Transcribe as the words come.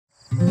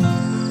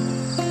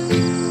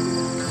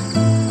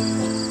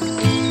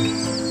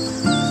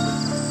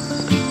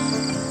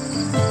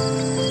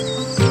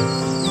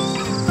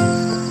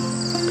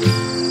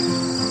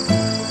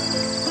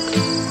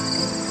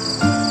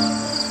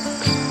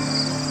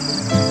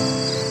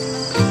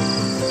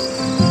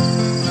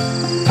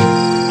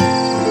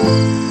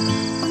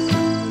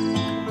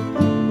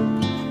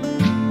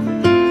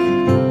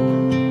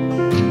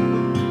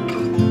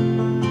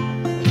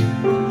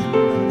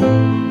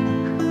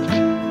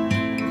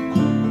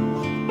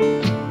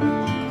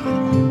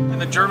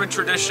German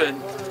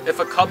tradition, if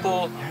a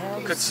couple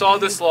could saw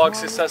this log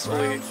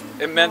successfully,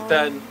 it meant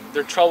that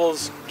their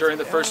troubles during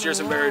the first years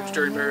of marriage,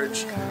 during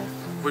marriage,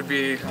 would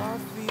be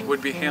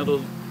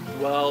handled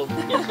well,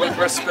 with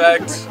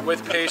respect,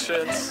 with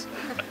patience.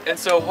 And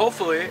so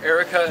hopefully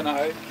Erica and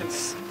I can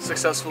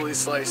successfully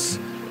slice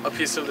a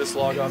piece of this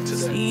log off today.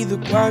 See the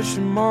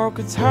question mark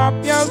atop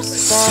your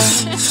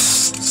spine.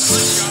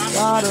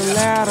 Got a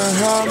ladder,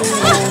 help me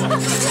home.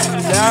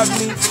 Let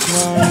me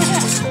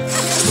climb.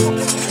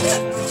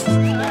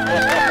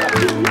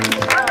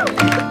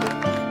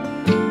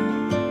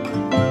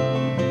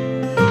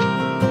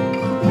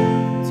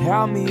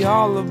 Tell me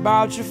all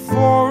about your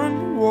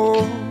foreign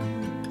war,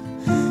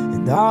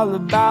 and all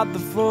about the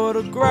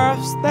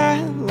photographs that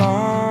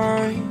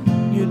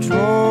line your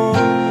drawer.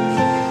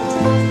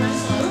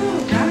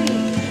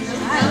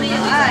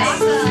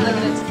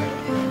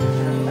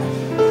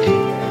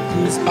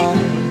 Cause I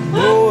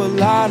know a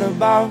lot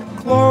about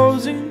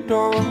closing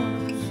doors,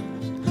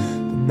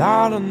 but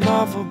not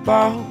enough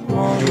about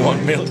what you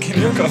want milk in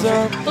your coffee?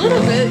 A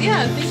little bit,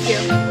 yeah, thank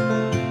you.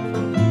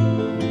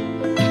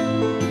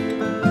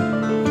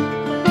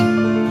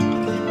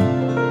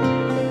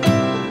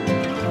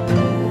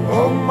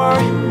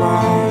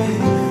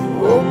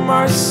 Oh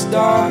my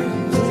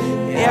stars,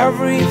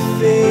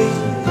 everything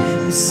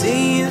you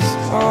see is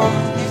all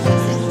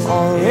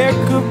it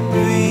could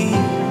be.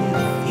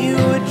 You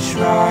would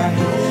try.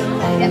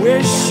 I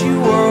wish you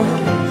were,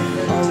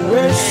 I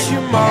wish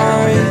you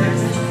might.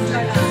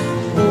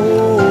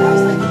 Oh,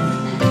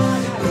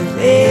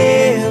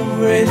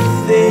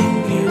 everything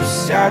you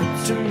said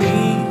to me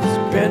has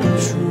been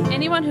true.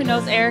 Anyone who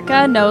knows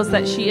Erica knows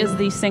that she is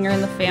the singer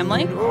in the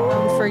family.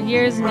 For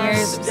years and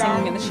years,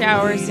 singing in the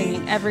shower,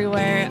 singing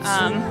everywhere.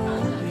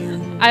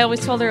 I always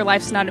told her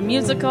life's not a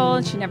musical,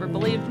 and she never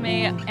believed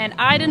me. And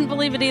I didn't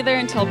believe it either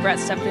until Brett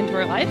stepped into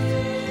her life.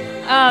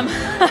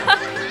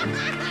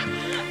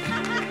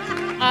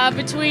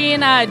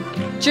 Between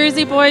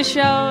Jersey Boys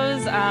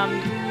shows,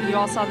 you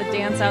all saw the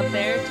dance out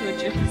there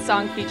to a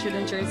song featured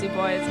in Jersey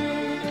Boys.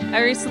 I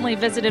recently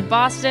visited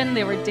Boston.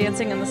 They were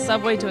dancing in the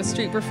subway to a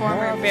street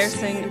performer,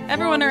 embarrassing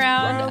everyone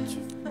around.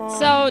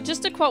 So,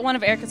 just to quote one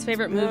of Erica's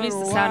favorite movies,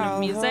 The Sound of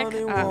Music,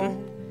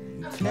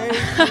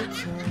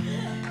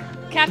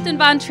 Captain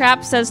Von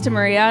Trapp says to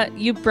Maria,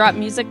 "You brought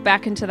music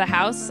back into the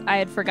house. I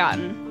had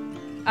forgotten."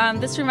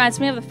 This reminds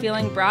me of the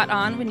feeling brought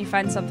on when you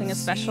find something as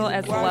special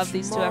as the love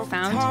these two have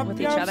found with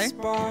each other.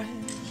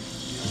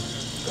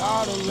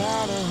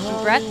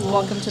 Brett,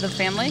 welcome to the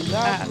family.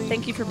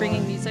 Thank you for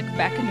bringing music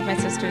back into my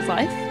sister's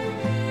life.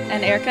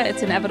 And Erica,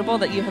 it's inevitable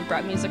that you have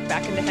brought music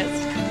back into his.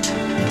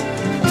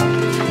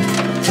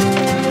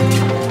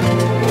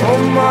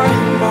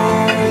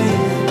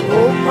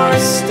 Oh my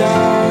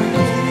stars,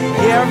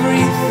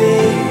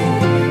 everything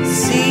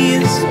see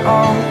is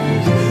all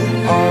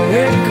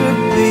it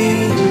could be.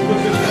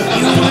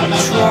 You would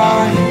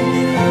try,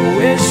 I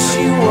wish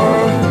you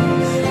were,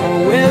 I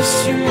wish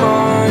you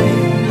might.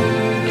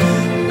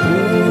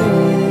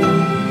 Ooh,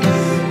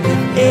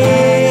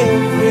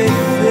 everything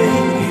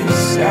you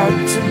said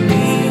to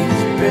me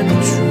has been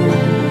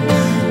true.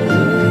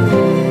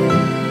 Ooh,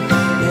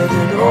 yeah,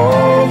 then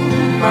all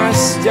my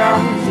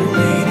stars are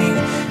leading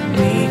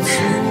me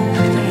to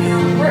you.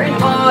 We're in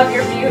awe of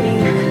your beauty.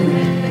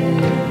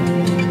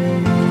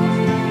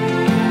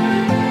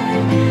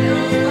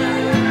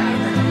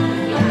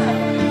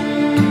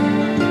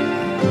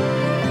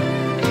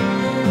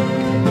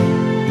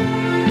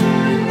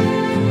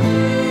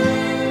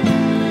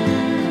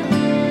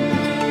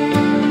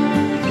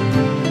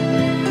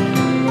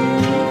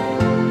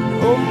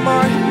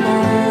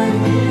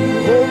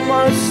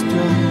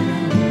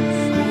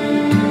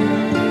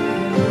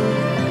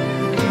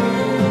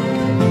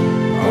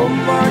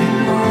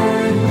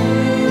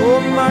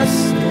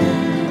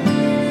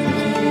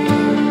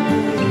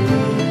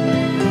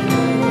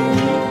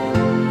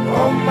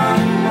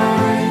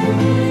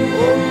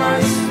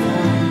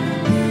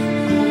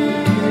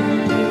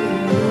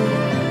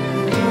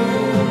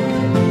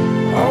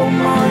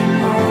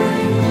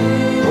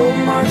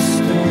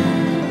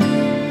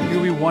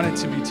 Wanted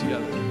to be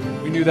together.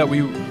 We knew that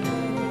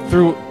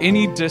through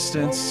any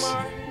distance,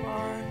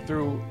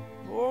 through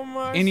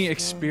any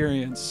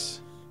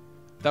experience,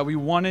 that we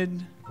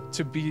wanted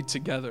to be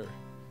together.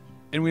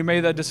 And we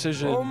made that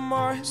decision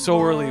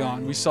so early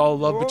on. We saw a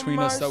love between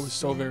us that was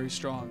so very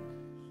strong.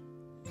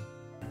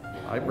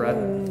 I, Brett.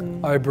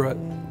 I, Brett.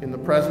 In the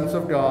presence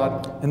of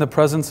God. In the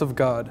presence of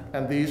God.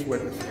 And these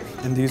witnesses.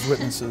 And these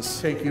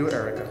witnesses. Take you,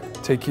 Erica.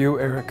 Take you,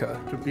 Erica.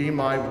 To be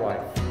my wife.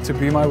 To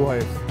be my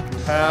wife. To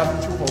have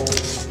and to hold.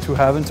 To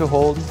have and to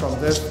hold. From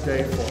this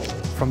day forward.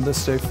 From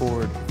this day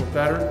forward. For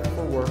better,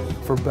 for worse.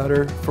 For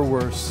better, for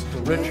worse. For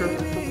richer,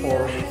 for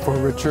poor. For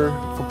richer,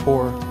 for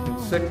poor. In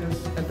sickness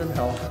and in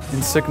health.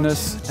 In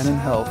sickness and in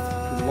health.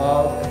 To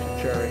love and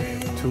to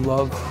cherish. To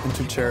love and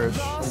to cherish.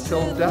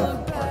 Until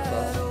death parts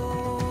us.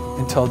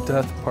 Until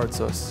death parts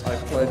us. I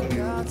pledge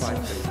you my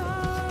faithfulness.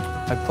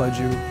 I pledge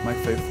you my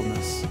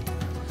faithfulness.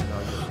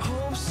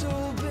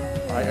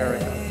 I,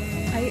 Erica.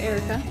 I,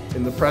 Erica,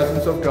 in the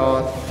presence of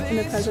God in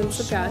the presence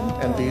of God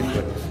and these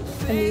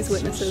witnesses. and these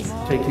witnesses,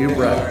 Take you,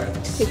 Brett,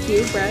 take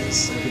you, Brett,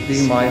 to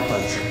be my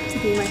husband, to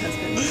be my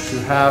husband, to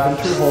have and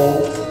to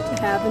hold to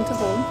have and to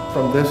hold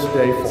from this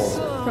day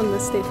forward, from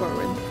this day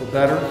forward, for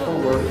better, for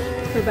worse,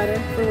 for better,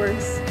 for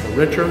worse, for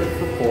richer,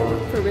 for poorer,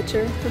 for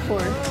richer, for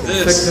poorer, in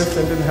This sickness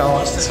and in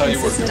health, is how you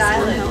work sickness it.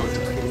 and health,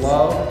 to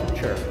love and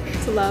to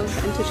cherish. to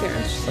love and to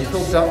cherish,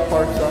 Until death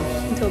parts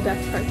us, until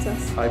death parts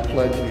us. I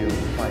pledge you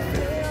my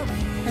faith.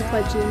 I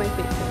pledge you my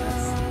faithfulness.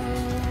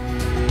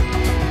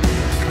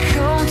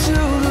 Come to the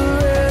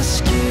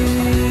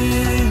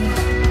rescue,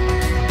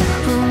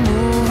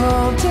 remove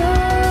all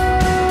doubt.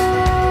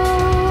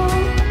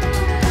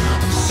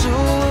 I'm so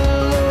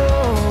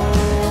alone,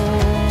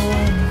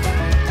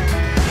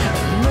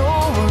 and no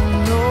one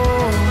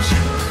knows.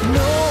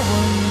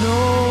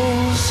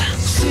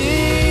 See,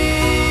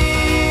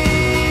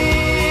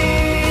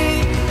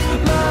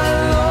 my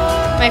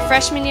Lord. My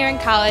freshman year in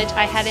college,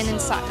 I had an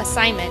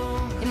assignment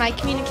in my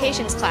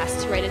communications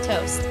class to write a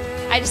toast.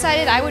 I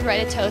decided I would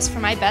write a toast for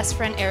my best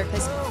friend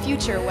Erica's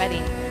future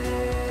wedding.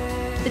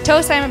 The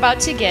toast I'm about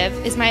to give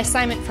is my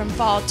assignment from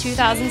fall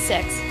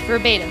 2006,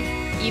 verbatim,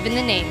 even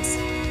the names.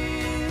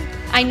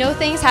 I know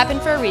things happen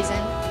for a reason,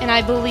 and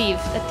I believe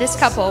that this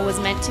couple was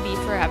meant to be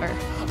forever.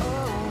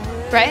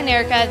 Brett and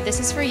Erica, this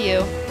is for you,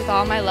 with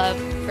all my love,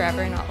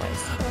 forever and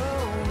always.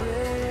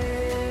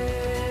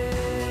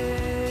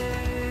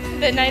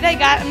 That night I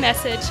got a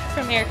message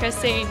from Erica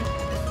saying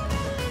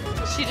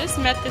she just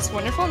met this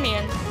wonderful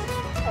man.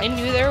 I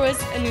knew there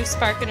was a new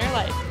spark in her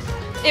life.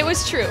 It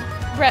was true.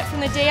 Brett,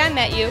 from the day I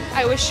met you,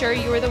 I was sure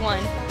you were the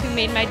one who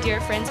made my dear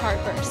friend's heart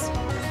burst.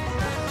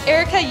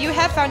 Erica, you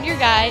have found your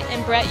guy,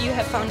 and Brett, you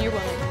have found your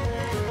woman.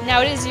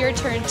 Now it is your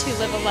turn to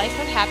live a life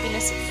of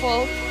happiness,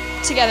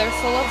 together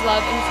full of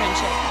love and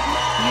friendship.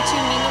 You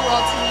two mean the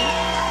world to me,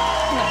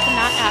 and I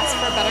cannot ask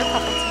for a better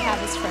couple to have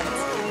as friends.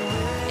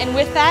 And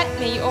with that,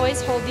 may you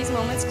always hold these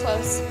moments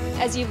close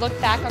as you look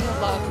back on the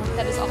love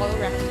that is all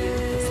around you.